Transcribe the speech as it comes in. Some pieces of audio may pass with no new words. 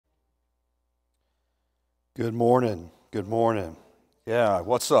Good morning. Good morning. Yeah,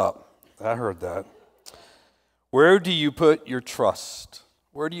 what's up? I heard that. Where do you put your trust?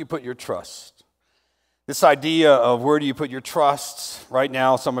 Where do you put your trust? This idea of where do you put your trust, right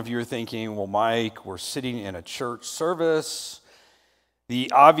now some of you are thinking, well, Mike, we're sitting in a church service.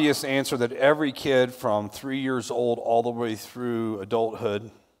 The obvious answer that every kid from 3 years old all the way through adulthood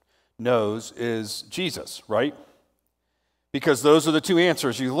knows is Jesus, right? Because those are the two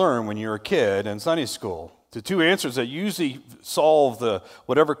answers you learn when you're a kid in Sunday school. The two answers that usually solve the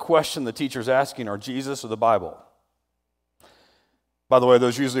whatever question the teacher's asking are Jesus or the Bible. By the way,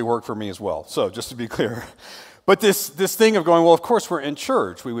 those usually work for me as well, so just to be clear. But this thing of going, well, of course we're in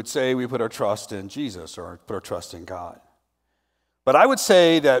church. We would say we put our trust in Jesus or put our trust in God. But I would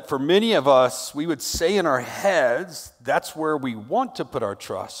say that for many of us, we would say in our heads, that's where we want to put our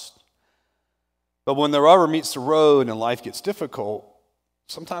trust. But when the rubber meets the road and life gets difficult,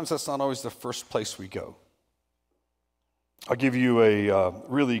 sometimes that's not always the first place we go. I'll give you a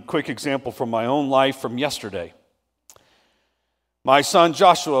really quick example from my own life from yesterday. My son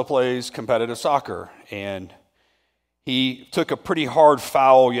Joshua plays competitive soccer, and he took a pretty hard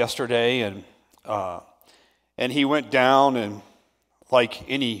foul yesterday, and he went down, and like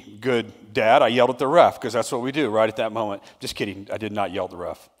any good dad, I yelled at the ref, because that's what we do right at that moment. Just kidding, I did not yell at the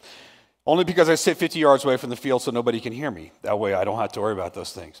ref. Only because I sit 50 yards away from the field so nobody can hear me. That way I don't have to worry about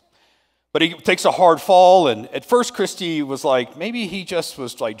those things. But he takes a hard fall, and at first Christy was like, maybe he just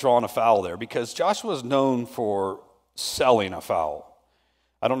was like drawing a foul there, because Joshua is known for selling a foul.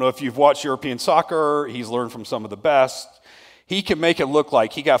 I don't know if you've watched European soccer. He's learned from some of the best. He can make it look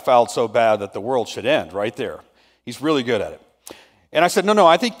like he got fouled so bad that the world should end right there. He's really good at it. And I said, no,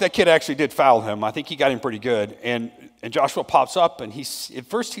 I think that kid actually did foul him. I think he got him pretty good. And Joshua pops up, and at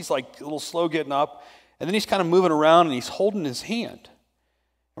first he's like a little slow getting up, and then he's kind of moving around, and he's holding his hand.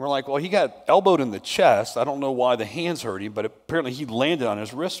 And we're like, well, he got elbowed in the chest. I don't know why the hands hurt him, but apparently he landed on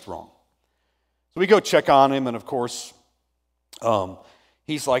his wrist wrong. So we go check on him, and of course,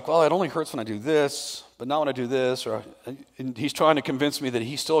 he's like, well, it only hurts when I do this, but not when I do this. And he's trying to convince me that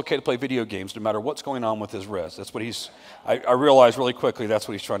he's still okay to play video games no matter what's going on with his wrist. That's what I realized really quickly that's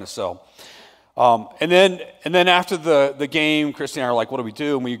what he's trying to sell. And then after the game, Christy and I are like, what do we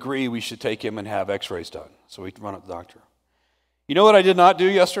do? And we agree we should take him and have x-rays done. So we run up to the doctor. You know what I did not do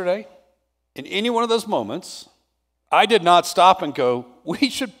yesterday? In any one of those moments, I did not stop and go, we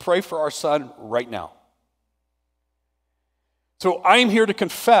should pray for our son right now. So I'm here to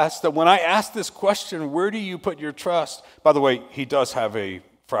confess that when I ask this question, where do you put your trust? By the way, he does have a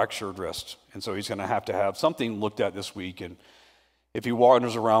fractured wrist, and so he's going to have something looked at this week. And if he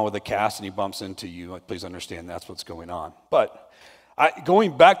wanders around with a cast and he bumps into you, please understand that's what's going on. But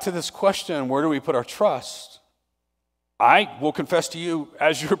going back to this question, where do we put our trust? I will confess to you,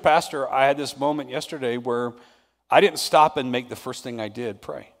 as your pastor, I had this moment yesterday where I didn't stop and make the first thing I did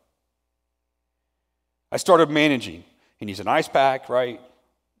pray. I started managing. He needs an ice pack, right?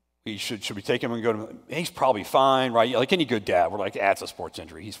 Should we take him and go to, he's probably fine, right? Like any good dad, we're like, it's a sports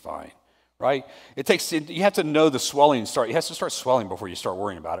injury, he's fine, right? You have to know the swelling he has to start swelling before you start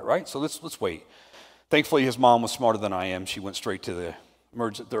worrying about it, right? So let's wait. Thankfully, his mom was smarter than I am. She went straight to the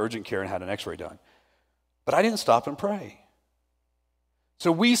urgent care and had an x-ray done. But I didn't stop and pray.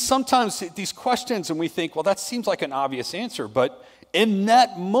 So we sometimes hit these questions and we think, well, that seems like an obvious answer. But in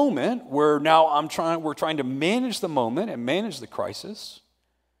that moment where now we're trying to manage the moment and manage the crisis,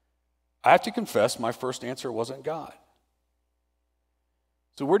 I have to confess my first answer wasn't God.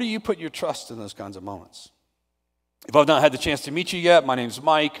 So where do you put your trust in those kinds of moments? If I've not had the chance to meet you yet, my name's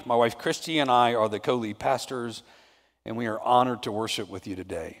Mike. My wife Christy and I are the co-lead pastors, and we are honored to worship with you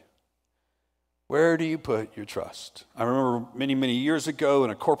today. Where do you put your trust? I remember many, many years ago in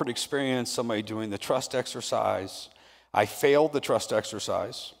a corporate experience, somebody doing the trust exercise. I failed the trust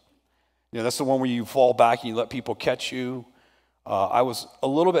exercise. That's the one where you fall back and you let people catch you. I was a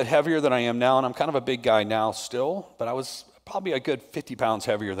little bit heavier than I am now, and I'm kind of a big guy now still, but I was probably a good 50 pounds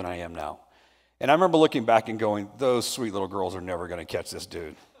heavier than I am now. And I remember looking back and going, those sweet little girls are never going to catch this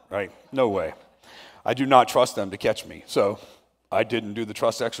dude, right? No way. I do not trust them to catch me. So I didn't do the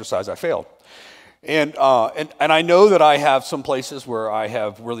trust exercise. I failed. And I know that I have some places where I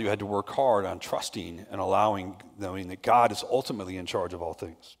have really had to work hard on trusting and knowing that God is ultimately in charge of all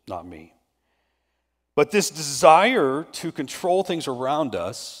things, not me. But this desire to control things around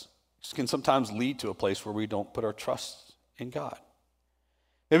us can sometimes lead to a place where we don't put our trust in God.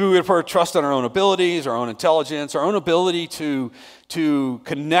 Maybe we would put our trust in our own abilities, our own intelligence, our own ability to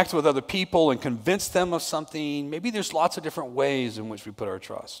connect with other people and convince them of something. Maybe there's lots of different ways in which we put our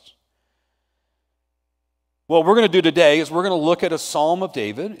trust. What we're going to do today is we're going to look at a Psalm of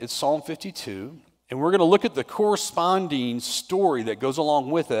David. It's Psalm 52. And we're going to look at the corresponding story that goes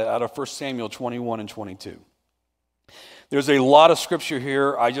along with it out of 1 Samuel 21 and 22. There's a lot of scripture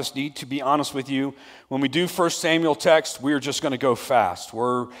here. I just need to be honest with you. When we do 1 Samuel text, we're just going to go fast.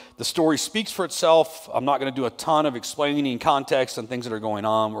 Where the story speaks for itself. I'm not going to do a ton of explaining context and things that are going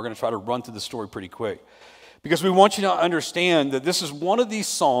on. We're going to try to run through the story pretty quick. Because we want you to understand that this is one of these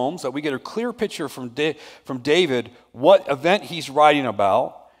psalms that we get a clear picture from David, what event he's writing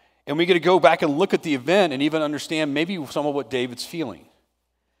about. And we get to go back and look at the event and even understand maybe some of what David's feeling.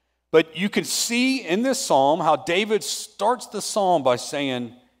 But you can see in this psalm how David starts the psalm by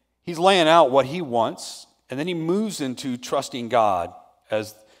saying he's laying out what he wants, and then he moves into trusting God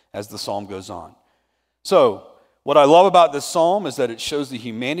as the psalm goes on. So what I love about this psalm is that it shows the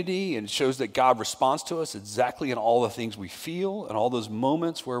humanity and it shows that God responds to us exactly in all the things we feel and all those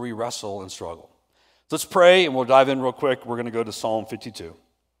moments where we wrestle and struggle. So let's pray and we'll dive in real quick. We're going to go to Psalm 52.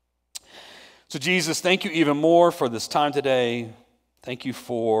 So Jesus, thank you even more for this time today. Thank you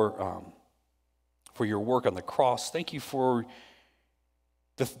for your work on the cross. Thank you for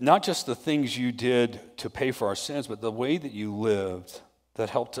not just the things you did to pay for our sins, but the way that you lived that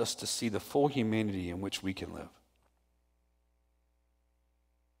helped us to see the full humanity in which we can live.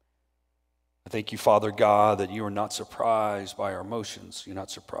 I thank you, Father God, that you are not surprised by our emotions. You're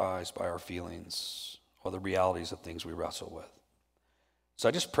not surprised by our feelings or the realities of things we wrestle with. So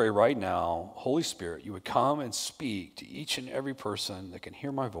I just pray right now, Holy Spirit, you would come and speak to each and every person that can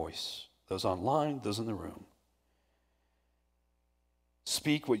hear my voice, those online, those in the room.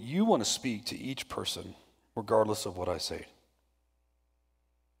 Speak what you want to speak to each person, regardless of what I say.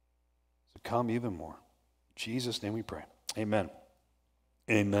 So come even more. In Jesus' name we pray. Amen.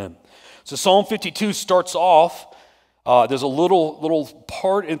 Amen. So Psalm 52 starts off. There's a little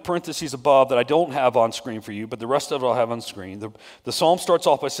part in parentheses above that I don't have on screen for you, but the rest of it I'll have on screen. The psalm starts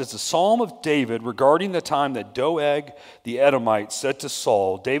off by says, the Psalm of David regarding the time that Doeg the Edomite said to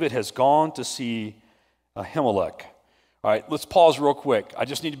Saul, David has gone to see Ahimelech. All right, let's pause real quick. I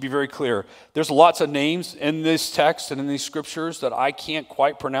just need to be very clear. There's lots of names in this text and in these scriptures that I can't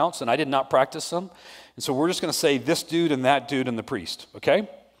quite pronounce, and I did not practice them. And so we're just going to say this dude and that dude and the priest, okay?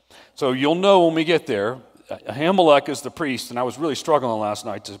 So you'll know when we get there. Ahimelech is the priest, and I was really struggling last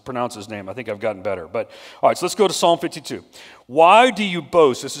night to pronounce his name. I think I've gotten better. But all right, so let's go to Psalm 52. Why do you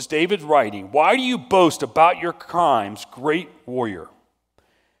boast? This is David writing. Why do you boast about your crimes, great warrior?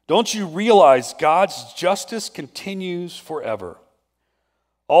 Don't you realize God's justice continues forever?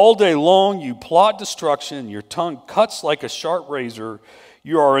 All day long you plot destruction. Your tongue cuts like a sharp razor.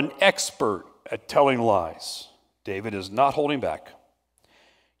 You are an expert at telling lies. David is not holding back.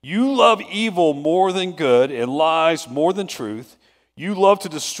 You love evil more than good and lies more than truth. You love to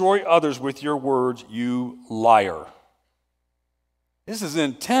destroy others with your words, you liar. This is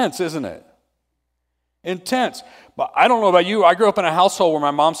intense, isn't it? Intense. But I don't know about you. I grew up in a household where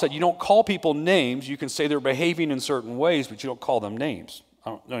my mom said you don't call people names. You can say they're behaving in certain ways, but you don't call them names. I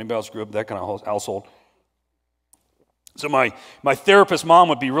don't know anybody else grew up in that kind of household. So my therapist mom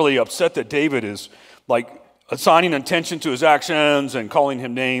would be really upset that David is like assigning attention to his actions and calling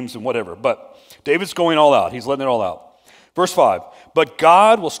him names and whatever. But David's going all out. He's letting it all out. Verse 5, but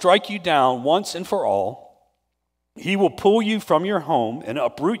God will strike you down once and for all. He will pull you from your home and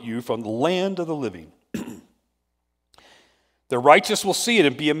uproot you from the land of the living. The righteous will see it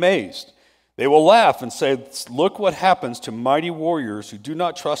and be amazed. They will laugh and say, look what happens to mighty warriors who do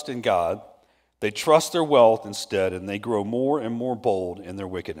not trust in God. They trust their wealth instead, and they grow more and more bold in their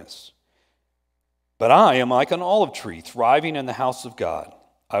wickedness. But I am like an olive tree thriving in the house of God.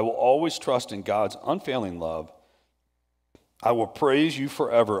 I will always trust in God's unfailing love. I will praise you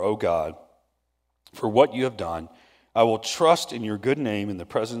forever, O God, for what you have done. I will trust in your good name in the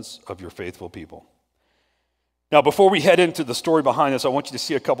presence of your faithful people. Now, before we head into the story behind this, I want you to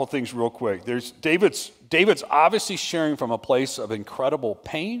see a couple things real quick. David's obviously sharing from a place of incredible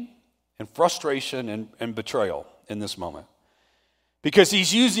pain and frustration and betrayal in this moment. Because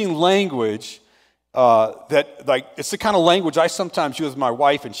he's using language that, like, it's the kind of language I sometimes use with my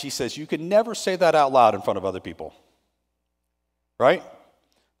wife, and she says, you can never say that out loud in front of other people. Right?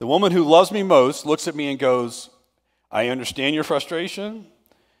 The woman who loves me most looks at me and goes, I understand your frustration.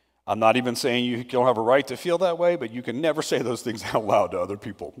 I'm not even saying you don't have a right to feel that way, but you can never say those things out loud to other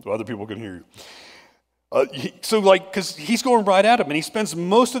people, so other people can hear you. Because he's going right at him, and he spends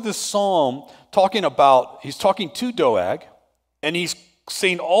most of this psalm talking to Doeg, and he's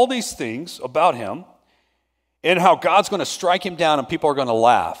saying all these things about him, and how God's going to strike him down, and people are going to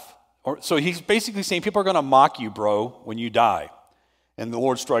laugh. So he's basically saying people are going to mock you, bro, when you die, and the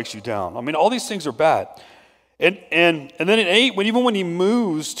Lord strikes you down. I mean, all these things are bad. And then in 8, even when he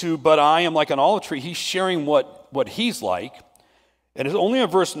moves to, but I am like an olive tree, he's sharing what he's like. And it's only in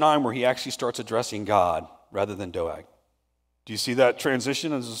verse 9 where he actually starts addressing God rather than Doeg. Do you see that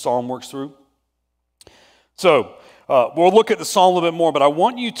transition as the psalm works through? So we'll look at the psalm a little bit more, but I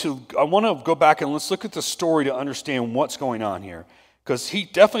want to go back and let's look at the story to understand what's going on here. Because he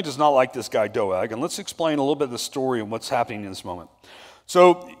definitely does not like this guy Doeg. And let's explain a little bit of the story and what's happening in this moment.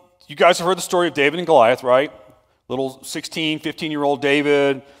 So you guys have heard the story of David and Goliath, right? Little 16, 15-year-old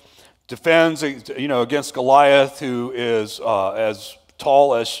David defends, against Goliath, who is as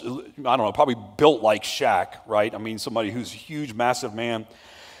tall as, I don't know, probably built like Shaq, right? I mean, somebody who's a huge, massive man.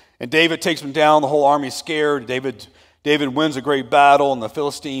 And David takes him down. The whole army's scared. David wins a great battle, and the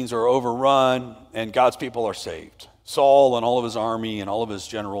Philistines are overrun, and God's people are saved. Saul and all of his army and all of his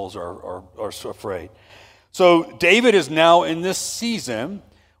generals are so afraid. So David is now in this season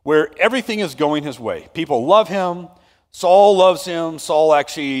where everything is going his way. People love him. Saul loves him. Saul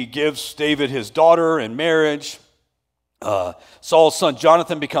actually gives David his daughter in marriage. Saul's son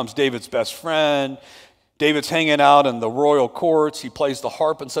Jonathan becomes David's best friend. David's hanging out in the royal courts. He plays the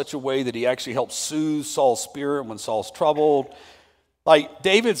harp in such a way that he actually helps soothe Saul's spirit when Saul's troubled. Like,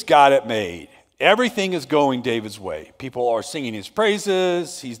 David's got it made. Everything is going David's way. People are singing his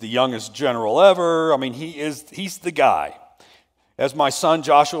praises. He's the youngest general ever. I mean, he's the guy. As my son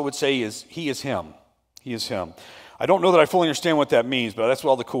Joshua would say, he is him. He is him. I don't know that I fully understand what that means, but that's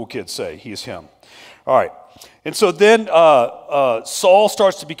what all the cool kids say. He is him. All right. And so then Saul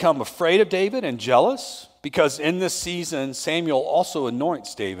starts to become afraid of David and jealous, because in this season, Samuel also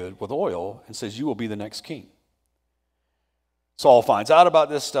anoints David with oil and says, you will be the next king. Saul finds out about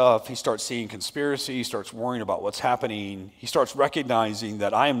this stuff. He starts seeing conspiracy. He starts worrying about what's happening. He starts recognizing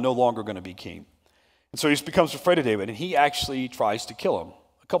that I am no longer going to be king. And so he becomes afraid of David, and he actually tries to kill him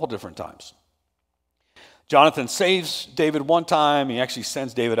a couple different times. Jonathan saves David one time. He actually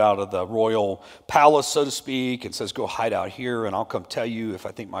sends David out of the royal palace, so to speak, and says, go hide out here, and I'll come tell you if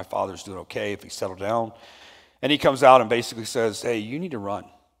I think my father's doing okay, if he's settled down. And he comes out and basically says, hey, you need to run.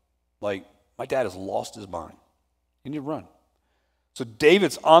 Like, my dad has lost his mind. You need to run. So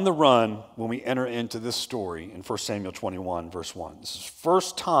David's on the run when we enter into this story in 1 Samuel 21, verse 1. This is the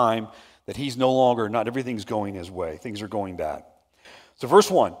first time that he's no longer, not everything's going his way. Things are going bad. So verse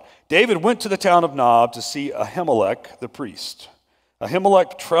 1, David went to the town of Nob to see Ahimelech the priest.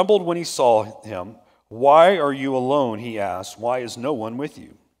 Ahimelech trembled when he saw him. Why are you alone, he asked. Why is no one with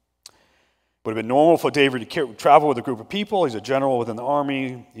you? It would have been normal for David to travel with a group of people. He's a general within the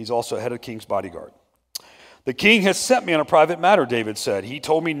army. He's also head of the king's bodyguard. The king has sent me on a private matter, David said. He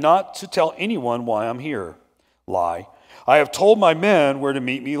told me not to tell anyone why I'm here. Lie. I have told my men where to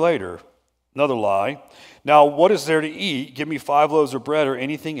meet me later. Another lie. Now, what is there to eat? Give me 5 loaves of bread or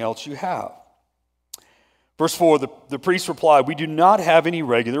anything else you have. Verse 4, the priest replied, we do not have any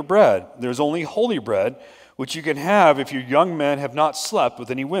regular bread. There's only holy bread, which you can have if your young men have not slept with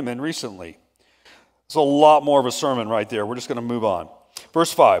any women recently. It's a lot more of a sermon right there. We're just going to move on.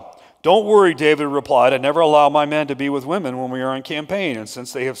 Verse 5, don't worry, David replied. I never allow my men to be with women when we are on campaign, and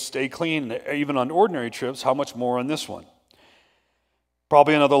since they have stayed clean even on ordinary trips, how much more on this one?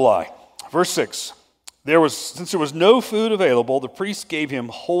 Probably another lie. Verse 6, since there was no food available, the priest gave him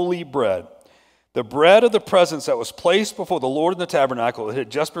holy bread, the bread of the presence that was placed before the Lord in the tabernacle. It had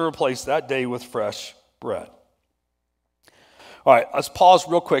just been replaced that day with fresh bread. All right, let's pause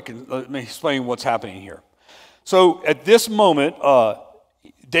real quick and let me explain what's happening here. So at this moment,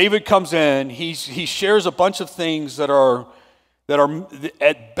 David comes in. He shares a bunch of things that are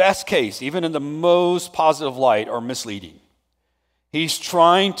at best case, even in the most positive light, are misleading. He's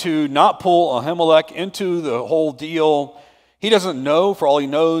trying to not pull Ahimelech into the whole deal. He doesn't know. For all he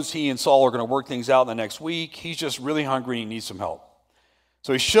knows, he and Saul are going to work things out in the next week. He's just really hungry and he needs some help.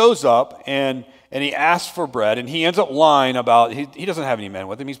 So he shows up and he asks for bread, and he ends up lying about he doesn't have any men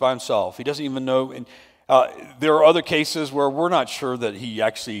with him. He's by himself. He doesn't even know. And there are other cases where we're not sure that he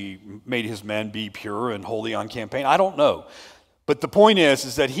actually made his men be pure and holy on campaign. I don't know. But the point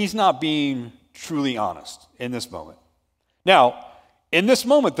is that he's not being truly honest in this moment. Now, in this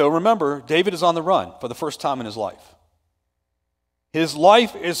moment, though, remember, David is on the run for the first time in his life. His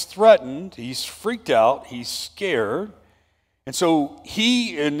life is threatened. He's freaked out. He's scared. And so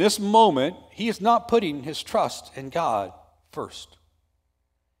he, in this moment, he is not putting his trust in God first.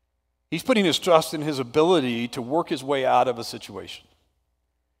 He's putting his trust in his ability to work his way out of a situation.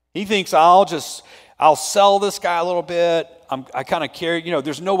 He thinks, I'll sell this guy a little bit. I kind of care.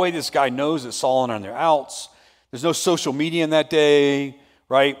 There's no way this guy knows that Saul and I are on their outs. There's no social media in that day,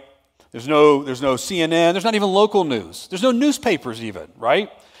 right? There's no CNN. There's not even local news. There's no newspapers even, right?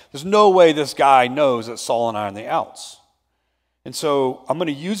 There's no way this guy knows that Saul and I are on the outs. And so I'm going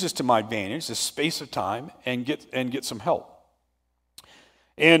to use this to my advantage, this space of time, and get some help.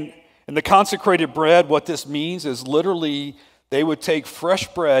 And the consecrated bread, what this means is literally they would take fresh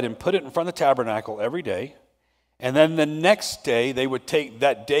bread and put it in front of the tabernacle every day. And then the next day, they would take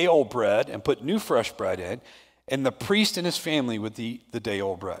that day-old bread and put new fresh bread in. And the priest and his family would eat the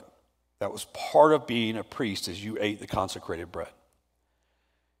day-old bread. That was part of being a priest, as you ate the consecrated bread.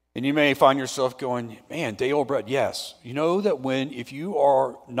 And you may find yourself going, man, day-old bread, yes. You know that if you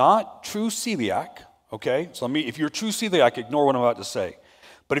are not true celiac, okay? So if you're true celiac, ignore what I'm about to say.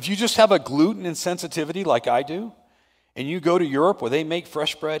 But if you just have a gluten insensitivity like I do, and you go to Europe where they make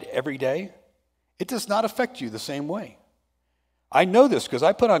fresh bread every day, it does not affect you the same way. I know this because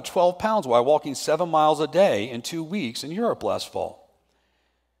I put on 12 pounds while walking 7 miles a day in 2 weeks in Europe last fall.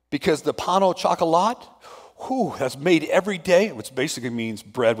 Because the pan au chocolat, that's made every day, which basically means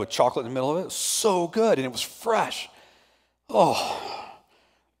bread with chocolate in the middle of it. It was so good, and it was fresh. Oh,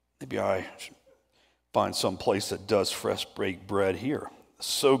 maybe I should find some place that does fresh baked bread here.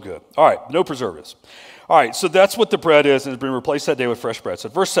 So good. All right, no preservatives. All right, so that's what the bread is, and it's been replaced that day with fresh bread. So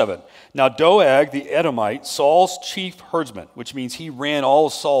verse 7, now Doeg the Edomite, Saul's chief herdsman, which means he ran all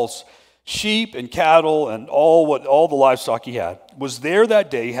of Saul's sheep and cattle and all the livestock he had, was there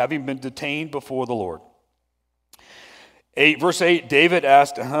that day, having been detained before the Lord. Verse 8, David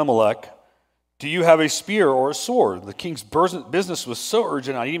asked Ahimelech, do you have a spear or a sword? The king's business was so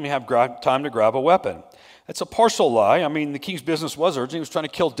urgent, I didn't even have time to grab a weapon. That's a partial lie. I mean, the king's business was urgent. He was trying to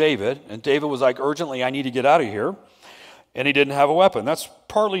kill David, and David was like, urgently, I need to get out of here. And he didn't have a weapon. That's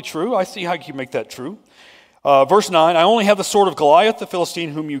partly true. I see how you can make that true. Verse 9, I only have the sword of Goliath, the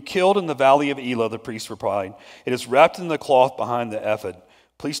Philistine, whom you killed in the valley of Elah, the priest replied. It is wrapped in the cloth behind the ephod.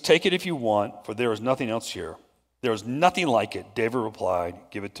 Please take it if you want, for there is nothing else here. There is nothing like it. David replied,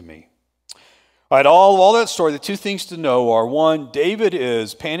 give it to me. All right, all that story, the two things to know are, one, David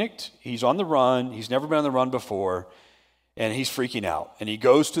is panicked. He's on the run. He's never been on the run before, and he's freaking out. And he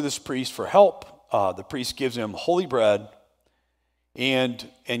goes to this priest for help. The priest gives him holy bread and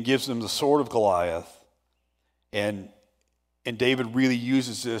gives him the sword of Goliath. And David really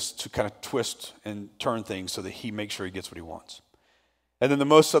uses this to kind of twist and turn things so that he makes sure he gets what he wants. And then the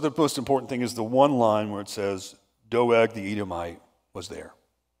most important thing is the one line where it says, Doeg the Edomite was there.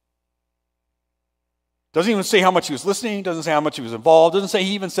 Doesn't even say how much he was listening. Doesn't say how much he was involved. Doesn't say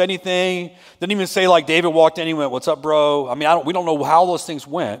he even said anything. Doesn't even say like David walked in and he went, what's up, bro? I mean, we don't know how those things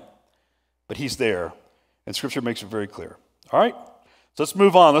went, but he's there. And Scripture makes it very clear. All right? So let's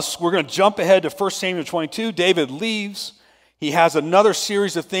move on. We're going to jump ahead to 1 Samuel 22. David leaves. He has another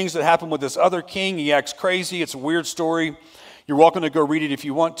series of things that happen with this other king. He acts crazy. It's a weird story. You're welcome to go read it if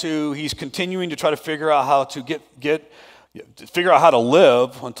you want to. He's continuing to try to figure out how to figure out how to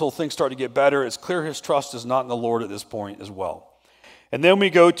live until things start to get better. It's clear his trust is not in the Lord at this point as well. And then we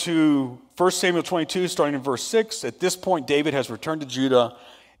go to 1 Samuel 22, starting in verse 6. At this point, David has returned to Judah,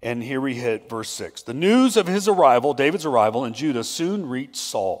 and here we hit verse 6. The news of his arrival, David's arrival in Judah, soon reached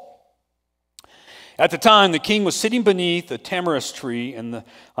Saul. At the time, the king was sitting beneath a tamarisk tree on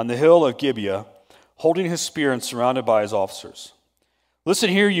the hill of Gibeah, holding his spear and surrounded by his officers.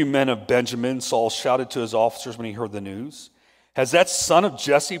 Listen here, you men of Benjamin, Saul shouted to his officers when he heard the news. Has that son of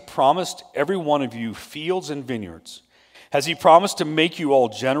Jesse promised every one of you fields and vineyards? Has he promised to make you all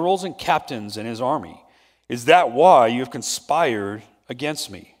generals and captains in his army? Is that why you have conspired against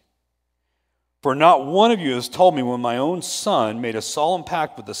me? For not one of you has told me when my own son made a solemn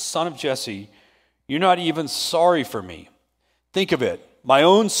pact with the son of Jesse, you're not even sorry for me. Think of it, my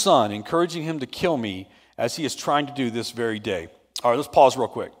own son encouraging him to kill me as he is trying to do this very day. All right, let's pause real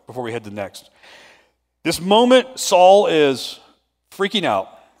quick before we head to next. This moment, Saul is freaking out.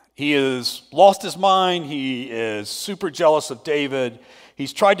 He has lost his mind. He is super jealous of David.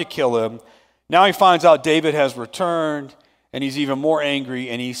 He's tried to kill him. Now he finds out David has returned, and he's even more angry,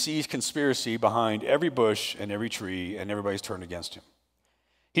 and he sees conspiracy behind every bush and every tree, and everybody's turned against him.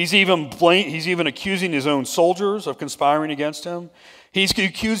 He's even accusing his own soldiers of conspiring against him. He's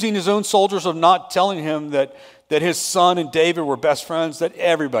accusing his own soldiers of not telling him that his son and David were best friends, that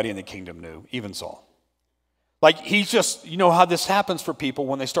everybody in the kingdom knew, even Saul. Like, he's just, you know how this happens for people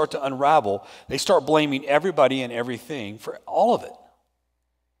when they start to unravel. They start blaming everybody and everything for all of it.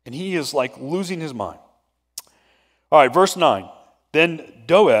 And he is like losing his mind. All right, verse 9. Then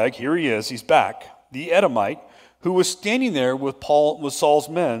Doeg, here he is, he's back, the Edomite, who was standing there with Saul's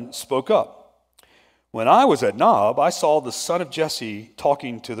men, spoke up. When I was at Nob, I saw the son of Jesse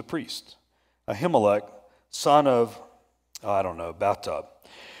talking to the priest, Ahimelech, son of, Bathub.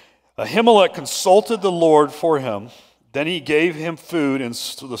 Ahimelech consulted the Lord for him. Then he gave him food and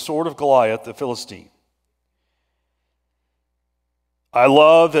the sword of Goliath, the Philistine. I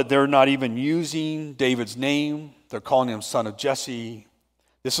love that they're not even using David's name. They're calling him son of Jesse.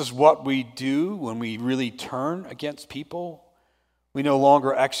 This is what we do when we really turn against people. We no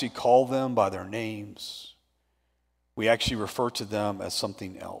longer actually call them by their names. We actually refer to them as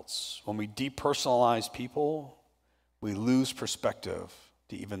something else. When we depersonalize people, we lose perspective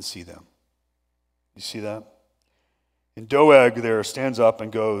to even see them. You see that? And Doeg there stands up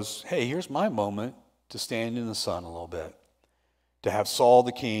and goes, hey, here's my moment to stand in the sun a little bit, to have Saul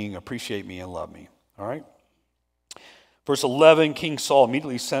the king appreciate me and love me. All right? Verse 11, King Saul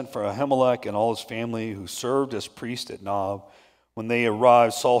immediately sent for Ahimelech and all his family who served as priest at Nob. When they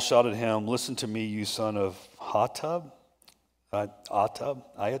arrived, Saul shouted at him, listen to me, you son of Ahitub.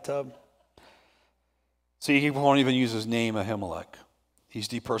 See, he won't even use his name, Ahimelech. He's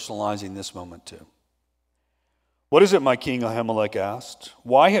depersonalizing this moment too. What is it, my king, Ahimelech asked.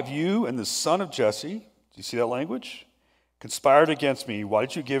 Why have you and the son of Jesse, do you see that language, conspired against me? Why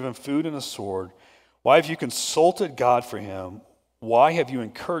did you give him food and a sword? Why have you consulted God for him? Why have you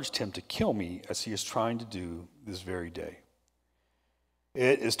encouraged him to kill me as he is trying to do this very day?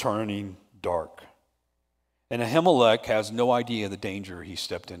 It is turning dark. And Ahimelech has no idea the danger he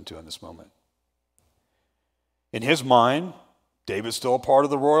stepped into in this moment. In his mind, David's still a part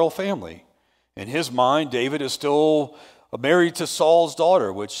of the royal family. In his mind, David is still married to Saul's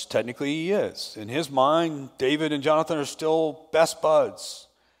daughter, which technically he is. In his mind, David and Jonathan are still best buds.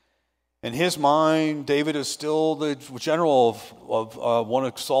 In his mind, David is still the general of one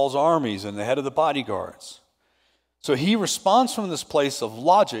of Saul's armies and the head of the bodyguards. So he responds from this place of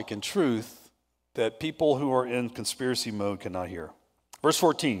logic and truth that people who are in conspiracy mode cannot hear. Verse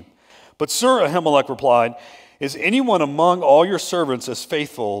 14, but Sir Ahimelech replied, is anyone among all your servants as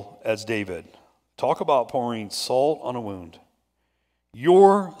faithful as David? Talk about pouring salt on a wound.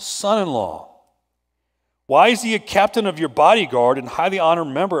 Your son-in-law, why is he a captain of your bodyguard and highly honored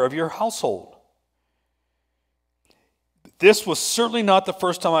member of your household? This was certainly not the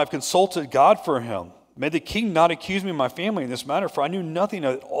first time I've consulted God for him. May the king not accuse me and my family in this matter, for I knew nothing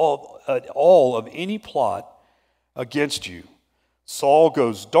at all of any plot against you. Saul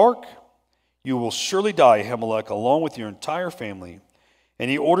goes dark. You will surely die, Ahimelech, along with your entire family. And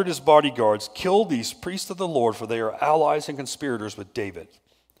he ordered his bodyguards, kill these priests of the Lord, for they are allies and conspirators with David.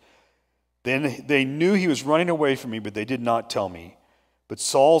 Then they knew he was running away from me, but they did not tell me. But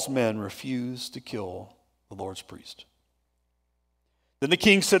Saul's men refused to kill the Lord's priest. Then the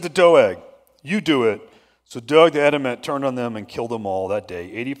king said to Doeg, you do it. So Doeg the Edomite turned on them and killed them all that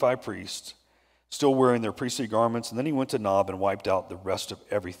day, 85 priests, still wearing their priestly garments. And then he went to Nob and wiped out the rest of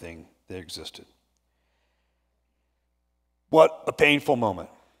everything that existed. What a painful moment.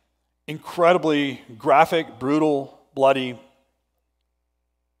 Incredibly graphic, brutal, bloody.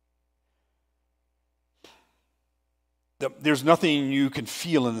 There's nothing you can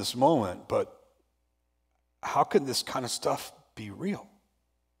feel in this moment, but how could this kind of stuff be real?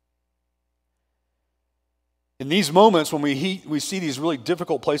 In these moments when we see these really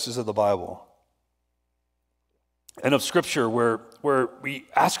difficult places of the Bible and of Scripture where we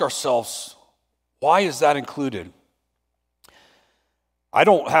ask ourselves, why is that included? I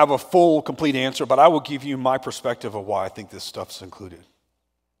don't have a full, complete answer, but I will give you my perspective of why I think this stuff's included.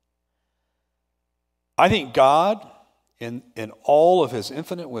 I think God, in all of his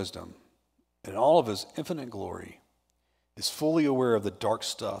infinite wisdom, in all of his infinite glory, is fully aware of the dark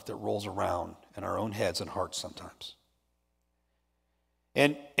stuff that rolls around in our own heads and hearts sometimes.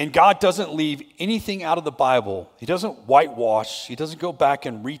 And God doesn't leave anything out of the Bible. He doesn't whitewash. He doesn't go back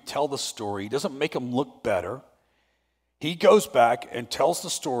and retell the story. He doesn't make them look better. He goes back and tells the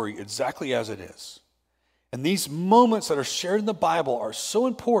story exactly as it is. And these moments that are shared in the Bible are so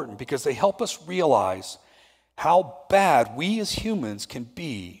important because they help us realize how bad we as humans can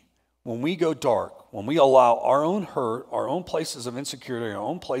be when we go dark, when we allow our own hurt, our own places of insecurity, our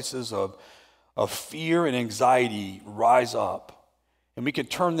own places of fear and anxiety rise up. And we can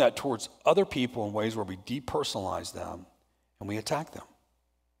turn that towards other people in ways where we depersonalize them and we attack them.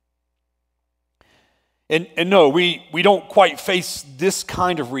 And no, we don't quite face this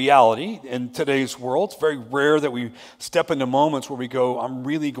kind of reality in today's world. It's very rare that we step into moments where we go, I'm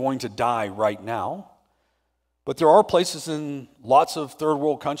really going to die right now. But there are places in lots of third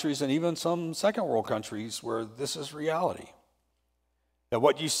world countries and even some second world countries where this is reality. That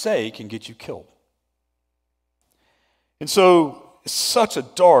what you say can get you killed. And so it's such a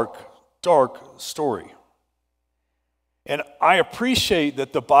dark, dark story. And I appreciate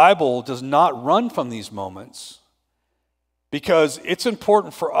that the Bible does not run from these moments because it's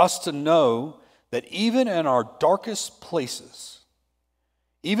important for us to know that even in our darkest places,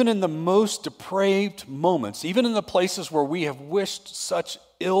 even in the most depraved moments, even in the places where we have wished such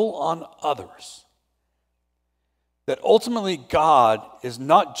ill on others, that ultimately God is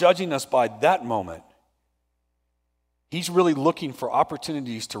not judging us by that moment. He's really looking for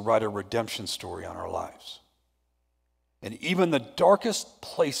opportunities to write a redemption story on our lives. And even the darkest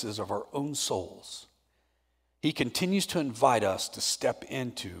places of our own souls, he continues to invite us to step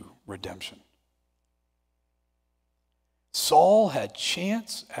into redemption. Saul had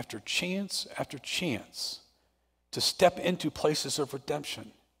chance after chance after chance to step into places of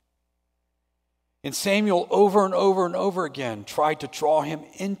redemption. And Samuel over and over and over again tried to draw him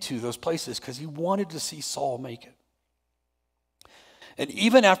into those places because he wanted to see Saul make it. And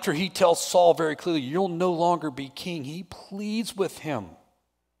even after he tells Saul very clearly, you'll no longer be king, he pleads with him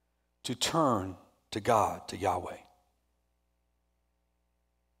to turn to God, to Yahweh.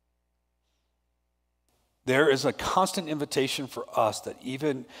 There is a constant invitation for us that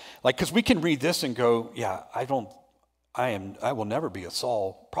even, because we can read this and go, yeah, I will never be a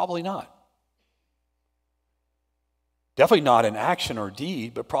Saul. Probably not. Definitely not in action or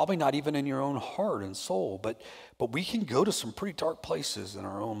deed, but probably not even in your own heart and soul. But we can go to some pretty dark places in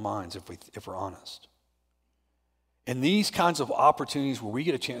our own minds if we're honest. And these kinds of opportunities where we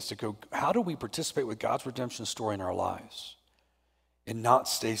get a chance to go, how do we participate with God's redemption story in our lives and not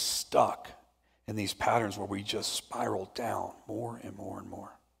stay stuck in these patterns where we just spiral down more and more and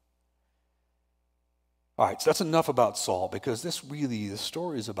more? All right, so that's enough about Saul, because the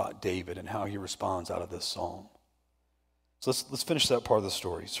story is about David and how he responds out of this psalm. So let's finish that part of the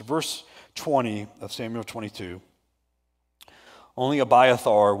story. So verse 20 of Samuel 22. Only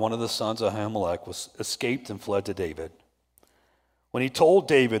Abiathar, one of the sons of Ahimelech, escaped and fled to David. When he told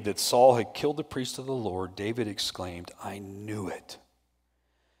David that Saul had killed the priest of the Lord, David exclaimed, I knew it.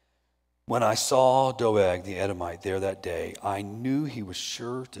 When I saw Doeg the Edomite there that day, I knew he was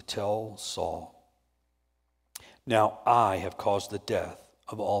sure to tell Saul. Now I have caused the death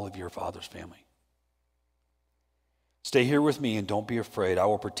of all of your father's family. Stay here with me and don't be afraid. I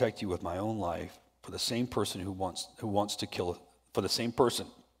will protect you with my own life for the same person who wants to kill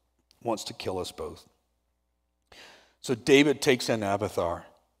us both. So David takes in Abiathar,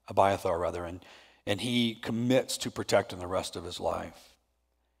 and he commits to protecting the rest of his life.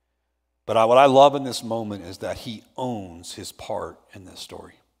 But what I love in this moment is that he owns his part in this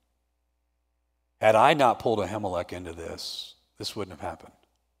story. Had I not pulled Ahimelech into this, this wouldn't have happened.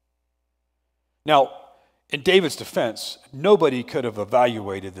 Now, in David's defense, nobody could have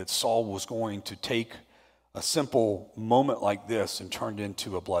evaluated that Saul was going to take a simple moment like this and turn it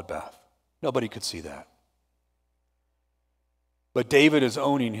into a bloodbath. Nobody could see that. But David is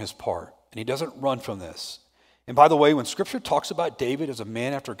owning his part, and he doesn't run from this. And by the way, when Scripture talks about David as a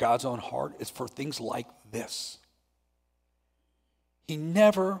man after God's own heart, it's for things like this. He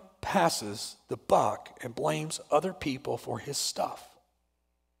never passes the buck and blames other people for his stuff.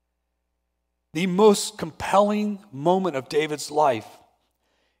 The most compelling moment of David's life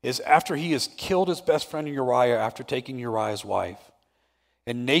is after he has killed his best friend Uriah after taking Uriah's wife.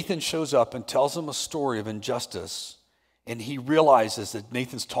 And Nathan shows up and tells him a story of injustice, and he realizes that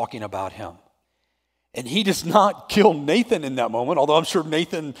Nathan's talking about him. And he does not kill Nathan in that moment, although I'm sure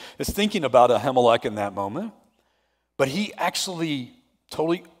Nathan is thinking about Ahimelech in that moment. But he actually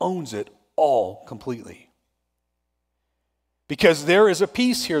totally owns it all completely. Because there is a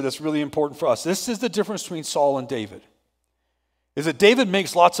piece here that's really important for us. This is the difference between Saul and David. Is that David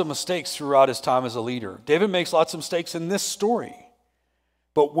makes lots of mistakes throughout his time as a leader. David makes lots of mistakes in this story.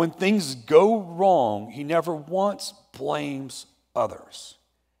 But when things go wrong, he never once blames others.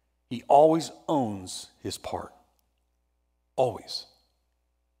 He always owns his part. Always.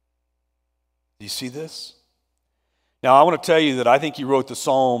 Do you see this? Now, I want to tell you that I think he wrote the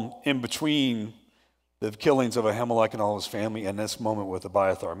psalm in between the killings of Ahimelech and all his family and this moment with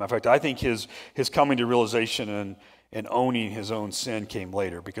Abiathar. Matter of fact, I think his coming to realization and owning his own sin came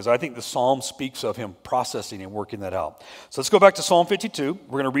later, because I think the psalm speaks of him processing and working that out. So let's go back to Psalm 52.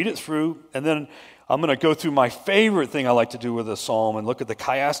 We're going to read it through, and then I'm going to go through my favorite thing I like to do with a psalm and look at the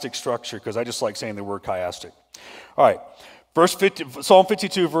chiastic structure, because I just like saying the word chiastic. All right, Psalm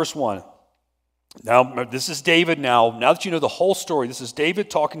 52, verse 1. Now, this is David now that you know the whole story, this is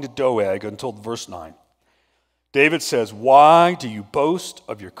David talking to Doeg until verse 9. David says, "Why do you boast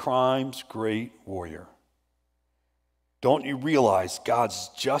of your crimes, great warrior? Don't you realize God's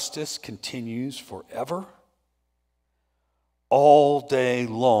justice continues forever? All day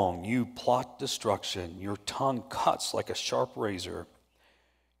long you plot destruction. Your tongue cuts like a sharp razor.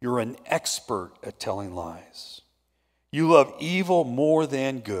 You're an expert at telling lies. You love evil more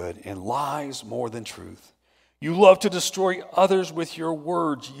than good and lies more than truth. You love to destroy others with your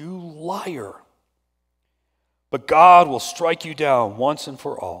words, you liar. But God will strike you down once and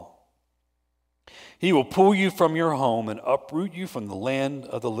for all. He will pull you from your home and uproot you from the land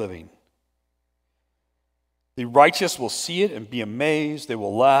of the living. The righteous will see it and be amazed. They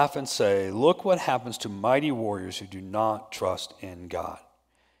will laugh and say, look what happens to mighty warriors who do not trust in God.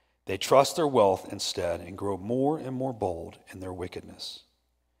 They trust their wealth instead and grow more and more bold in their wickedness.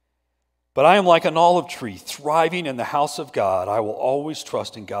 But I am like an olive tree thriving in the house of God. I will always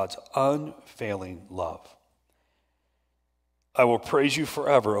trust in God's unfailing love. I will praise you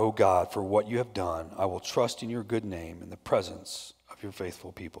forever, O God, for what you have done. I will trust in your good name in the presence of your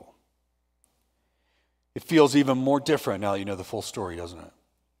faithful people. It feels even more different now that you know the full story, doesn't it?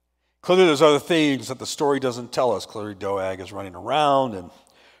 Clearly there's other things that the story doesn't tell us. Clearly Doeg is running around and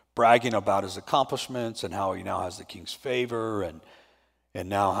bragging about his accomplishments and how he now has the king's favor and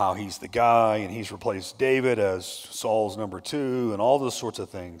now how he's the guy and he's replaced David as Saul's number 2 and all those sorts of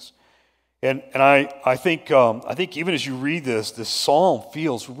things. And I think even as you read this psalm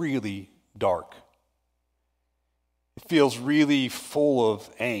feels really dark. It feels really full of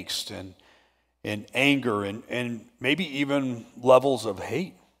angst and anger and maybe even levels of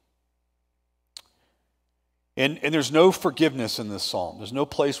hate. And there's no forgiveness in this psalm. There's no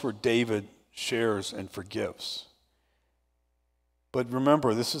place where David shares and forgives. But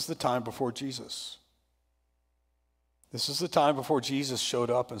remember, this is the time before Jesus. This is the time before Jesus showed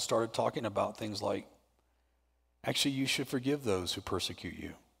up and started talking about things like, actually, you should forgive those who persecute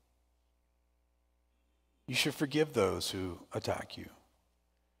you. You should forgive those who attack you.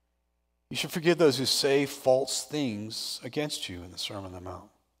 You should forgive those who say false things against you in the Sermon on the Mount.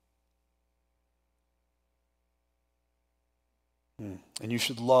 And you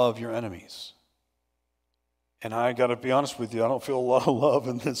should love your enemies. And I got to be honest with you, I don't feel a lot of love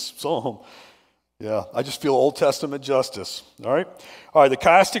in this psalm. Yeah, I just feel Old Testament justice. All right, the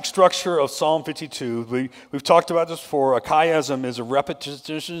chiastic structure of Psalm 52. We've talked about this before. A chiasm is a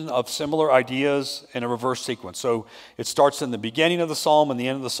repetition of similar ideas in a reverse sequence. So it starts in the beginning of the psalm and the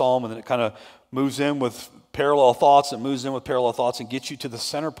end of the psalm, and then it kind of moves in with parallel thoughts. It moves in with parallel thoughts and gets you to the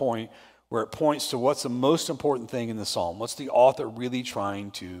center point where it points to what's the most important thing in the psalm. What's the author really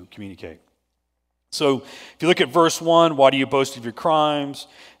trying to communicate? So if you look at verse 1, why do you boast of your crimes?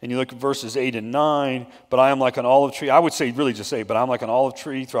 And you look at verses 8 and 9, but I am like an olive tree. I would say really just say, but I'm like an olive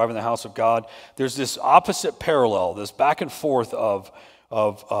tree thriving in the house of God. There's this opposite parallel, this back and forth of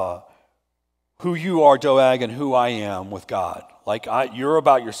who you are, Doeg, and who I am with God. Like you're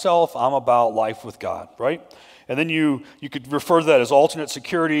about yourself, I'm about life with God, right? And then you could refer to that as alternate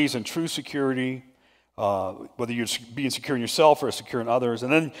securities and true security. Whether you're being secure in yourself or secure in others.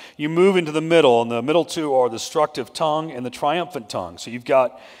 And then you move into the middle, and the middle two are the destructive tongue and the triumphant tongue. So you've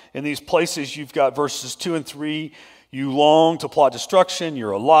got, in these places, you've got verses 2 and 3, you long to plot destruction,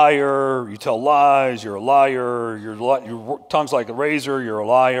 you're a liar, you tell lies, you're a liar, your tongue's like a razor, you're a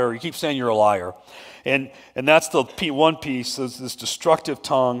liar, you keep saying you're a liar. And that's the one piece, this destructive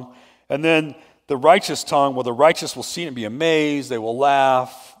tongue. And then the righteous tongue, well, the righteous will see it and be amazed, they will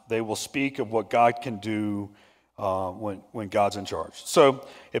laugh, they will speak of what God can do when God's in charge. So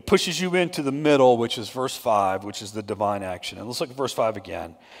it pushes you into the middle, which is verse 5, which is the divine action. And let's look at verse 5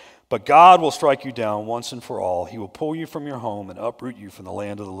 again. But God will strike you down once and for all. He will pull you from your home and uproot you from the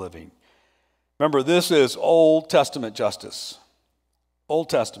land of the living. Remember, this is Old Testament justice. Old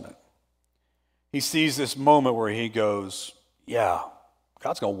Testament. He sees this moment where he goes, yeah,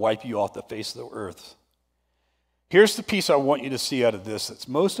 God's going to wipe you off the face of the earth. Here's the piece I want you to see out of this that's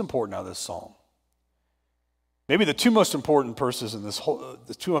most important out of this psalm. Maybe the two most important verses in this whole,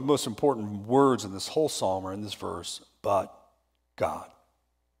 the two most important words in this whole psalm are in this verse, but God.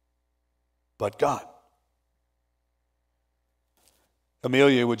 But God.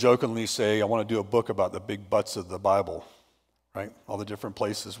 Amelia would jokingly say, I want to do a book about the big butts of the Bible, right? All the different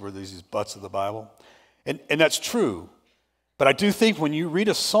places where there's these butts of the Bible. And that's true. But I do think when you read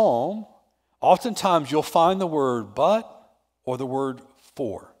a psalm, oftentimes you'll find the word but or the word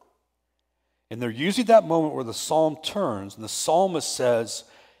for. And they're usually that moment where the psalm turns and the psalmist says,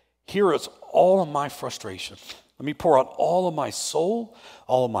 here is all of my frustration. Let me pour out all of my soul,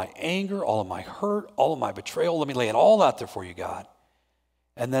 all of my anger, all of my hurt, all of my betrayal. Let me lay it all out there for you, God.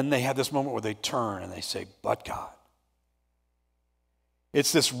 And then they have this moment where they turn and they say, but God.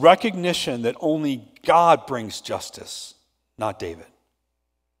 It's this recognition that only God brings justice, not David.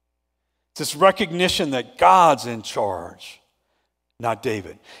 It's this recognition that God's in charge, not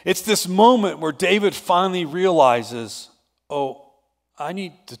David. It's this moment where David finally realizes, oh, I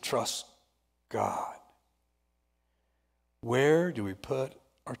need to trust God. Where do we put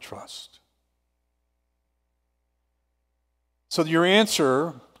our trust? So your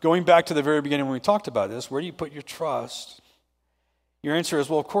answer, going back to the very beginning when we talked about this, where do you put your trust? Your answer is,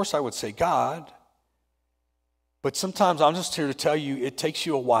 well, of course I would say God. But sometimes I'm just here to tell you it takes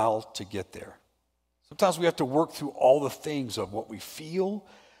you a while to get there. Sometimes we have to work through all the things of what we feel,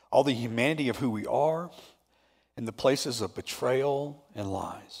 all the humanity of who we are, and the places of betrayal and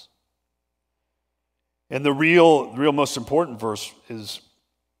lies. And the real most important verse is,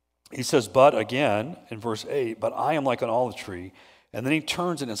 he says, but again, in verse 8, but I am like an olive tree. And then he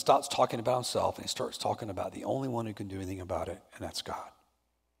turns and stops talking about himself, and he starts talking about the only one who can do anything about it, and that's God.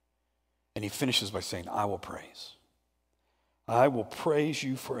 And he finishes by saying, I will praise. I will praise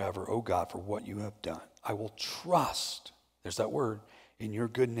you forever, O God, for what you have done. I will trust, there's that word, in your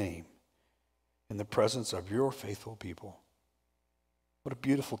good name, in the presence of your faithful people. What a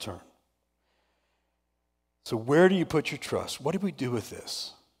beautiful turn. So where do you put your trust? What do we do with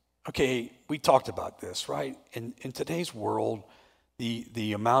this? Okay, we talked about this, right? In today's world,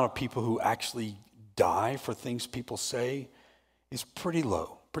 the amount of people who actually die for things people say is pretty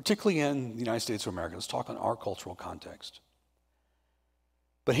low, particularly in the United States of America. Let's talk in our cultural context.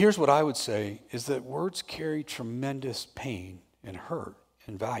 But here's what I would say is that words carry tremendous pain and hurt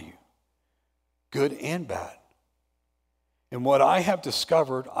and value, good and bad. And what I have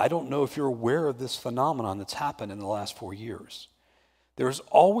discovered, I don't know if you're aware of this phenomenon that's happened in the last 4 years. There's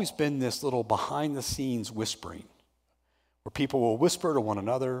always been this little behind-the-scenes whispering where people will whisper to one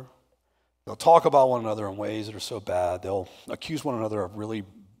another. They'll talk about one another in ways that are so bad. They'll accuse one another of really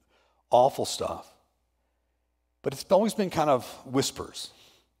awful stuff. But it's always been kind of whispers.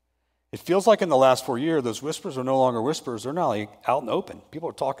 It feels like in the last 4 years, those whispers are no longer whispers. They're now like out in the open. People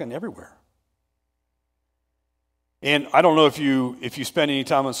are talking everywhere. And I don't know if you spend any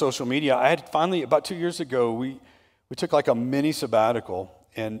time on social media. I had finally, about 2 years ago, we took like a mini sabbatical,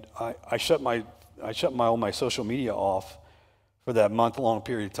 and I shut all my social media off for that month-long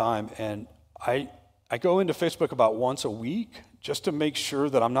period of time. And I go into Facebook about once a week just to make sure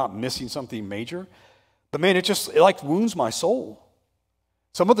that I'm not missing something major. But man, it like wounds my soul.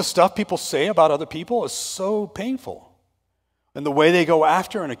 Some of the stuff people say about other people is so painful. And the way they go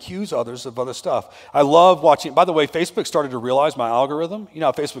after and accuse others of other stuff. I love watching. By the way, Facebook started to realize my algorithm. You know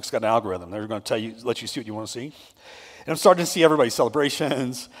how Facebook's got an algorithm. They're going to let you see what you want to see. And I'm starting to see everybody's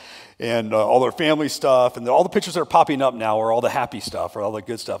celebrations and all their family stuff. And all the pictures that are popping up now are all the happy stuff or all the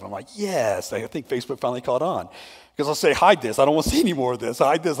good stuff. And I'm like, yes, I think Facebook finally caught on. Because I'll say, hide this. I don't want to see any more of this.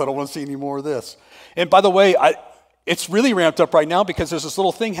 Hide this. I don't want to see any more of this. And by the way, it's really ramped up right now because there's this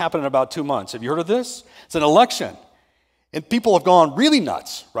little thing happening in about 2 months. Have you heard of this? It's an election. And people have gone really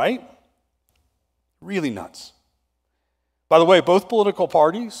nuts, right? Really nuts. By the way, both political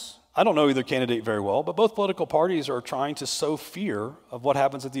parties, I don't know either candidate very well, but both political parties are trying to sow fear of what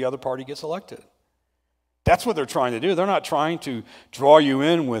happens if the other party gets elected. That's what they're trying to do. They're not trying to draw you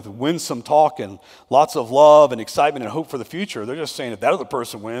in with winsome talk and lots of love and excitement and hope for the future. They're just saying if that other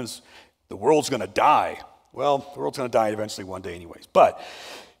person wins, the world's going to die. Well, the world's going to die eventually one day anyways. But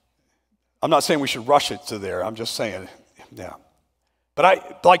I'm not saying we should rush it to there. I'm just saying, yeah.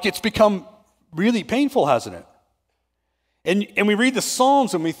 But it's become really painful, hasn't it? And we read the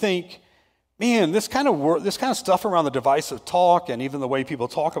Psalms and we think, man, this kind of stuff around the divisive talk and even the way people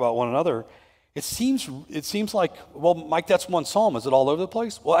talk about one another, it seems like, well, Mike, that's one psalm. Is it all over the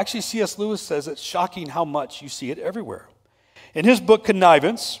place? Well, actually, C.S. Lewis says it's shocking how much you see it everywhere. In his book,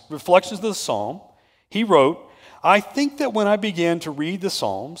 Connivance, Reflections of the Psalm, he wrote, I think that when I began to read the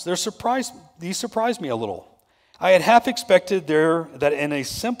Psalms, these surprised me a little. I had half expected that in a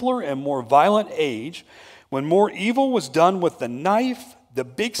simpler and more violent age, when more evil was done with the knife, the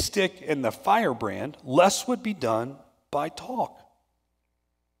big stick, and the firebrand, less would be done by talk.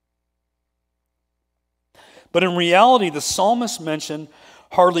 But in reality, the psalmist mentioned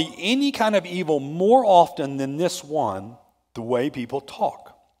hardly any kind of evil more often than this one, the way people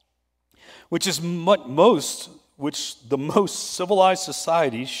talk, which the most civilized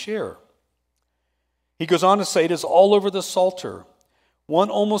societies share. He goes on to say it is all over the Psalter. One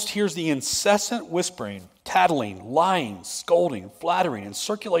almost hears the incessant whispering, tattling, lying, scolding, flattering, and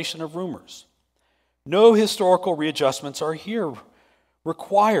circulation of rumors. No historical readjustments are here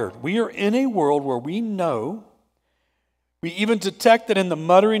required. We are in a world where we even detect that in the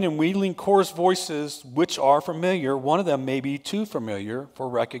muttering and wheedling coarse voices which are familiar, one of them may be too familiar for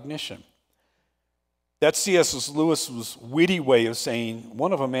recognition. That's C.S. Lewis's witty way of saying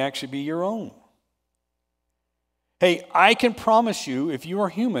one of them may actually be your own. Hey, I can promise you, if you are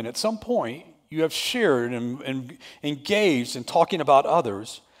human, at some point you have shared and engaged in talking about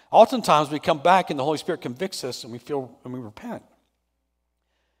others Oftentimes we come back and the Holy Spirit convicts us and we repent.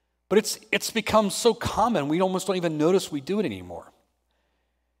 But it's become so common we almost don't even notice we do it anymore.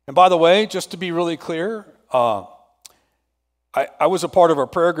 And by the way, just to be really clear, I was a part of a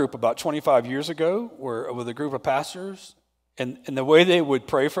prayer group about 25 years ago with a group of pastors, and the way they would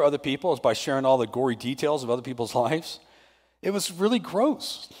pray for other people is by sharing all the gory details of other people's lives. It was really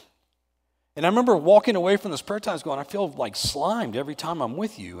gross. And I remember walking away from this prayer times going, I feel like slimed every time I'm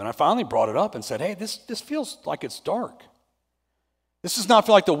with you. And I finally brought it up and said, hey, this feels like it's dark. This does not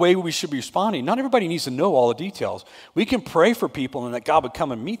feel like the way we should be responding. Not everybody needs to know all the details. We can pray for people and that God would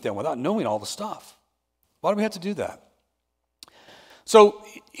come and meet them without knowing all the stuff. Why do we have to do that? So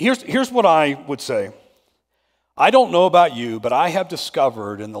here's what I would say. I don't know about you, but I have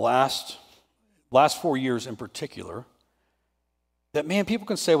discovered in the last 4 years in particular that, man, people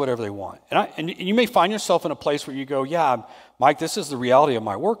can say whatever they want. And you may find yourself in a place where you go, yeah, Mike, this is the reality of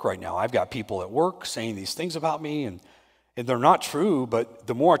my work right now. I've got people at work saying these things about me, and they're not true, but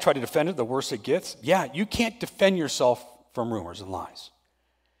the more I try to defend it, the worse it gets. Yeah, you can't defend yourself from rumors and lies.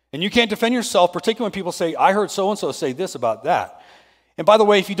 And you can't defend yourself, particularly when people say, I heard so-and-so say this about that. And by the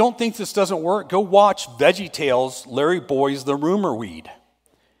way, if you don't think this doesn't work, go watch VeggieTales, Larry Boy's The Rumor Weed.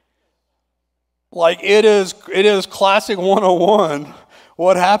 Like, it is classic 101,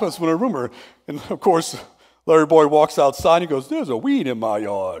 what happens when a rumor. And of course, Larry Boy walks outside and he goes, there's a weed in my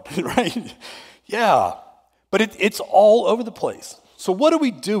yard, right? Yeah. But it's all over the place. So what do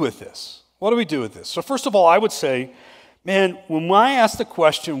we do with this? What do we do with this? So first of all, I would say, man, when I ask the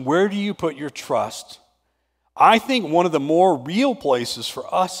question, where do you put your trust? I think one of the more real places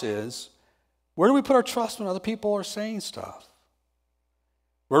for us is, where do we put our trust when other people are saying stuff?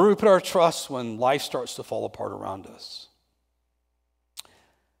 Where do we put our trust when life starts to fall apart around us?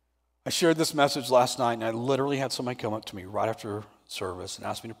 I shared this message last night, and I literally had somebody come up to me right after service and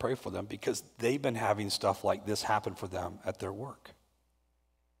ask me to pray for them because they've been having stuff like this happen for them at their work.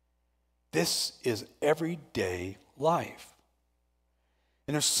 This is everyday life.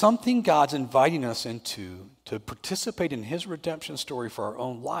 And there's something God's inviting us into to participate in his redemption story for our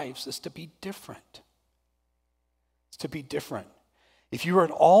own lives is to be different. It's to be different. If you are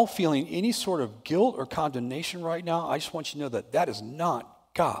at all feeling any sort of guilt or condemnation right now, I just want you to know that that is not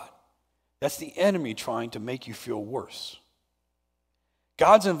God. That's the enemy trying to make you feel worse.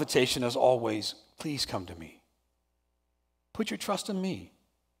 God's invitation is always, please come to me. Put your trust in me.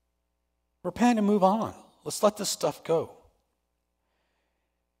 Repent and move on. Let's let this stuff go.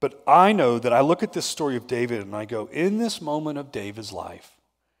 But I know that I look at this story of David and I go, in this moment of David's life,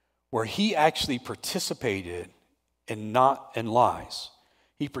 where he actually participated in lies,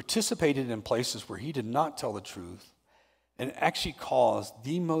 he participated in places where he did not tell the truth and actually caused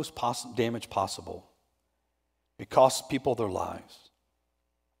the most damage possible. It cost people their lives.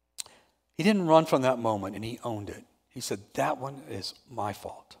 He didn't run from that moment, and he owned it. He said, that one is my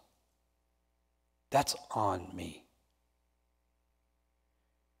fault. That's on me.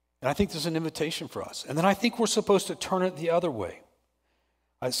 And I think there's an invitation for us. And then I think we're supposed to turn it the other way.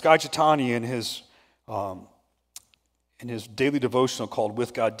 Sky Jatani in his daily devotional called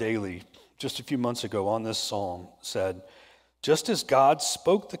With God Daily, just a few months ago on this psalm, said, just as God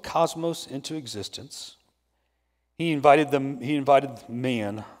spoke the cosmos into existence, he invited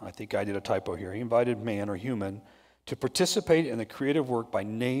man, I think I did a typo here, he invited man or human to participate in the creative work by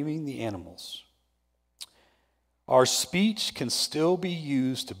naming the animals. Our speech can still be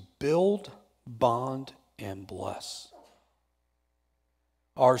used to build, bond, and bless.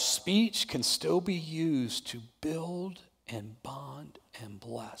 Our speech can still be used to build and bond and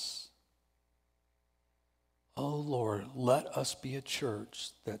bless. Oh Lord, let us be a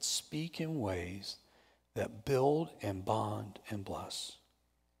church that speak in ways that build and bond and bless.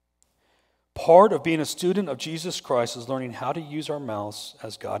 Part of being a student of Jesus Christ is learning how to use our mouths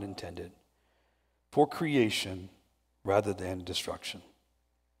as God intended, for creation rather than destruction.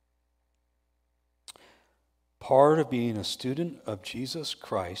 Part of being a student of Jesus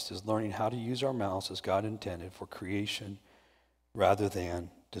Christ is learning how to use our mouths as God intended, for creation rather than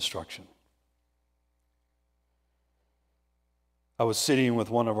destruction. I was sitting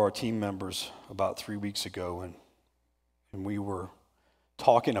with one of our team members about 3 weeks ago, and we were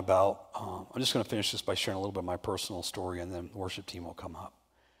talking about, I'm just going to finish this by sharing a little bit of my personal story, and then the worship team will come up.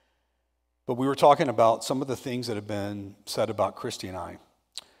 But we were talking about some of the things that have been said about Christy and I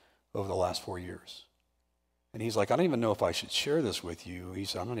over the last 4 years. And he's like, I don't even know if I should share this with you. He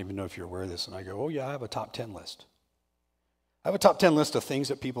said, I don't even know if you're aware of this. And I go, oh yeah, I have a top 10 list. I have a top 10 list of things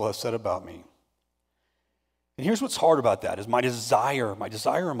that people have said about me. And here's what's hard about that is my desire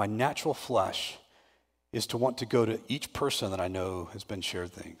in my natural flesh is to want to go to each person that I know has been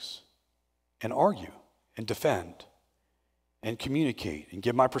shared things and argue and defend and communicate and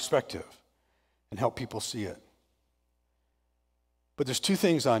give my perspective and help people see it. But there's two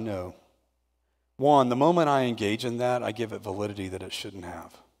things I know. One, the moment I engage in that, I give it validity that it shouldn't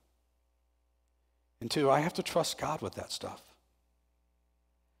have. And two, I have to trust God with that stuff.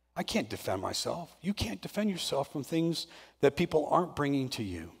 I can't defend myself. You can't defend yourself from things that people aren't bringing to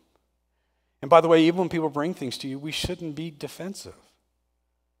you. And by the way, even when people bring things to you, we shouldn't be defensive.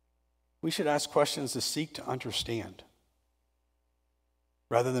 We should ask questions to seek to understand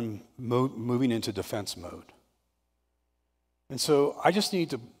rather than moving into defense mode. And so I just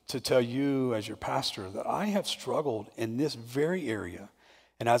need to tell you as your pastor that I have struggled in this very area.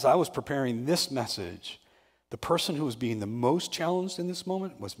 And as I was preparing this message, the person who was being the most challenged in this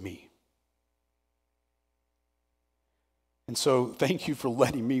moment was me. And so thank you for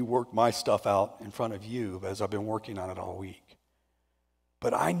letting me work my stuff out in front of you as I've been working on it all week.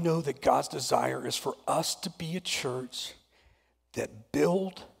 But I know that God's desire is for us to be a church that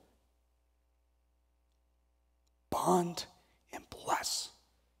build, bond, and bless.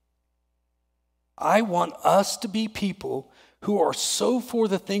 I want us to be people who are so for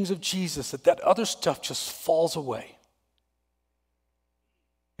the things of Jesus that other stuff just falls away.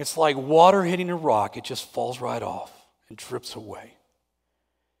 It's like water hitting a rock. It just falls right off and drips away.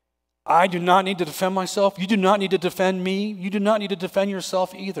 I do not need to defend myself. You do not need to defend me. You do not need to defend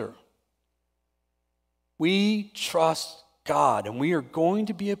yourself either. We trust God, and we are going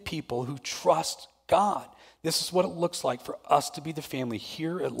to be a people who trust God. This is what it looks like for us to be the family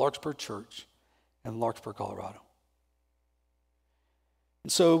here at Larkspur Church in Larkspur, Colorado.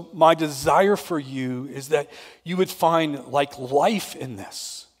 And so my desire for you is that you would find like life in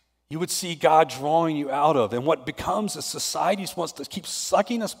this. You would see God drawing you out of. And what becomes a society wants to keep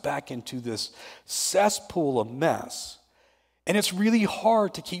sucking us back into this cesspool of mess. And it's really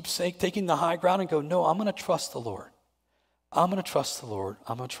hard to keep taking the high ground and go, no, I'm going to trust the Lord. I'm going to trust the Lord.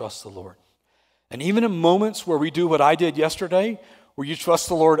 I'm going to trust the Lord. And even in moments where we do what I did yesterday, where you trust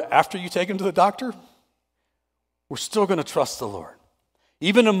the Lord after you take him to the doctor, we're still going to trust the Lord.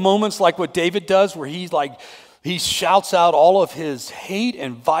 Even in moments like what David does, where he shouts out all of his hate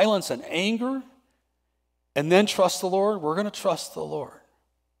and violence and anger, and then trust the Lord, we're going to trust the Lord.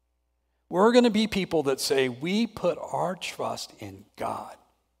 We're going to be people that say, we put our trust in God.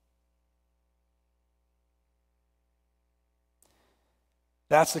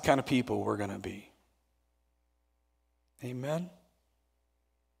 That's the kind of people we're going to be. Amen?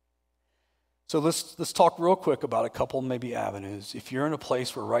 So let's talk real quick about a couple maybe avenues. If you're in a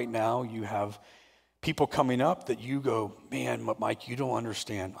place where right now you have people coming up that you go, man, Mike, you don't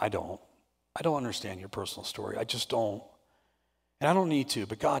understand. I don't understand your personal story. I just don't. And I don't need to,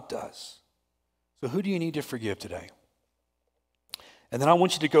 but God does. So who do you need to forgive today? And then I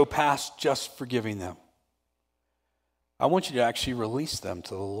want you to go past just forgiving them. I want you to actually release them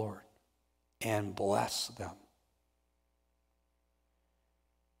to the Lord and bless them.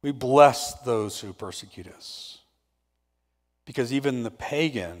 We bless those who persecute us because even the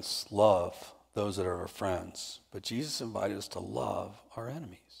pagans love those that are our friends. But Jesus invited us to love our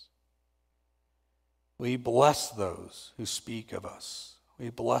enemies. We bless those who speak of us.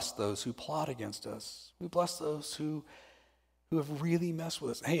 We bless those who plot against us. We bless those who have really messed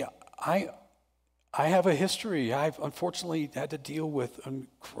with us. Hey, I have a history. I've unfortunately had to deal with an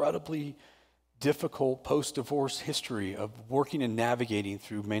incredibly difficult post-divorce history of working and navigating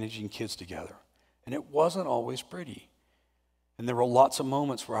through managing kids together. And it wasn't always pretty. And there were lots of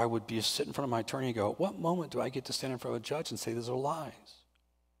moments where I would be sit in front of my attorney and go, what moment do I get to stand in front of a judge and say those are lies?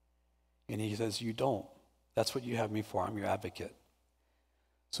 And he says, you don't. That's what you have me for. I'm your advocate.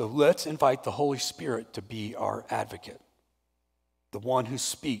 So let's invite the Holy Spirit to be our advocate, the one who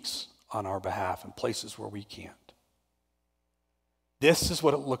speaks on our behalf in places where we can't. This is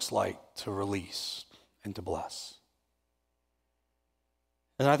what it looks like to release and to bless.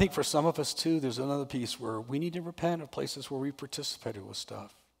 And I think for some of us too, there's another piece where we need to repent of places where we participated with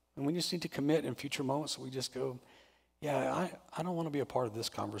stuff. And we just need to commit in future moments. We just go, yeah, I don't want to be a part of this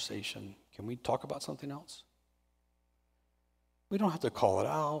conversation. Can we talk about something else? We don't have to call it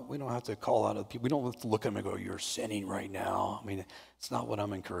out. We don't have to call out other people. We don't have to look at them and go, you're sinning right now. I mean, it's not what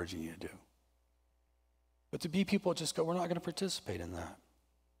I'm encouraging you to do. But to be people just go, we're not going to participate in that.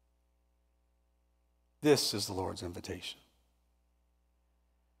 This is the Lord's invitation.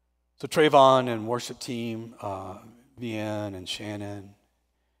 So Trayvon and worship team, Vianne and Shannon,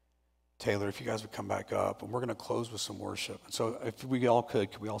 Taylor, if you guys would come back up, and we're going to close with some worship. And so if we all could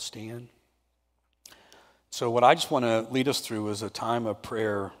we all stand? So what I just want to lead us through is a time of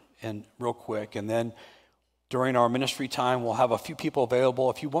prayer and real quick, and then During our ministry time, we'll have a few people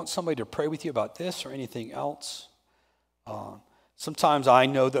available. If you want somebody to pray with you about this or anything else, sometimes I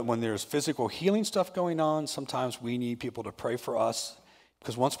know that when there's physical healing stuff going on, sometimes we need people to pray for us.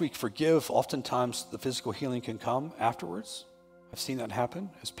 Because once we forgive, oftentimes the physical healing can come afterwards. I've seen that happen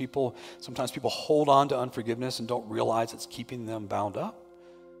as sometimes people hold on to unforgiveness and don't realize it's keeping them bound up.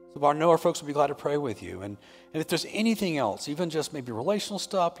 So I know our folks will be glad to pray with you. And if there's anything else, even just maybe relational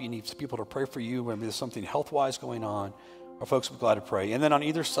stuff, you need people to pray for you, maybe there's something health-wise going on, our folks will be glad to pray. And then on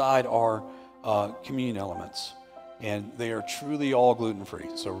either side are communion elements. And they are truly all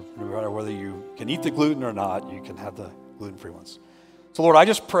gluten-free. So no matter whether you can eat the gluten or not, you can have the gluten-free ones. So Lord, I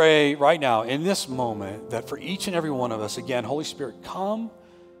just pray right now in this moment that for each and every one of us, again, Holy Spirit, come,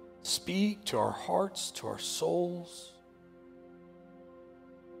 speak to our hearts, to our souls.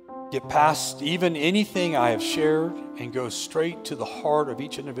 Get past even anything I have shared and go straight to the heart of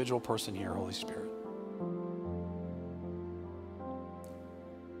each individual person here, Holy Spirit.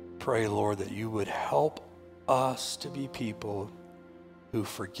 Pray, Lord, that you would help us to be people who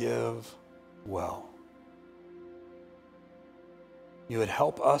forgive well. You would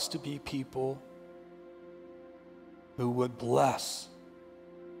help us to be people who would bless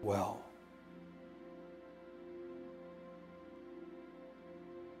well.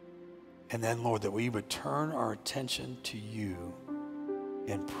 And then, Lord, that we would turn our attention to you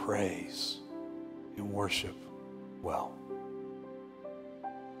and praise and worship well.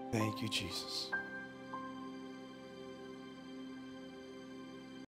 Thank you, Jesus.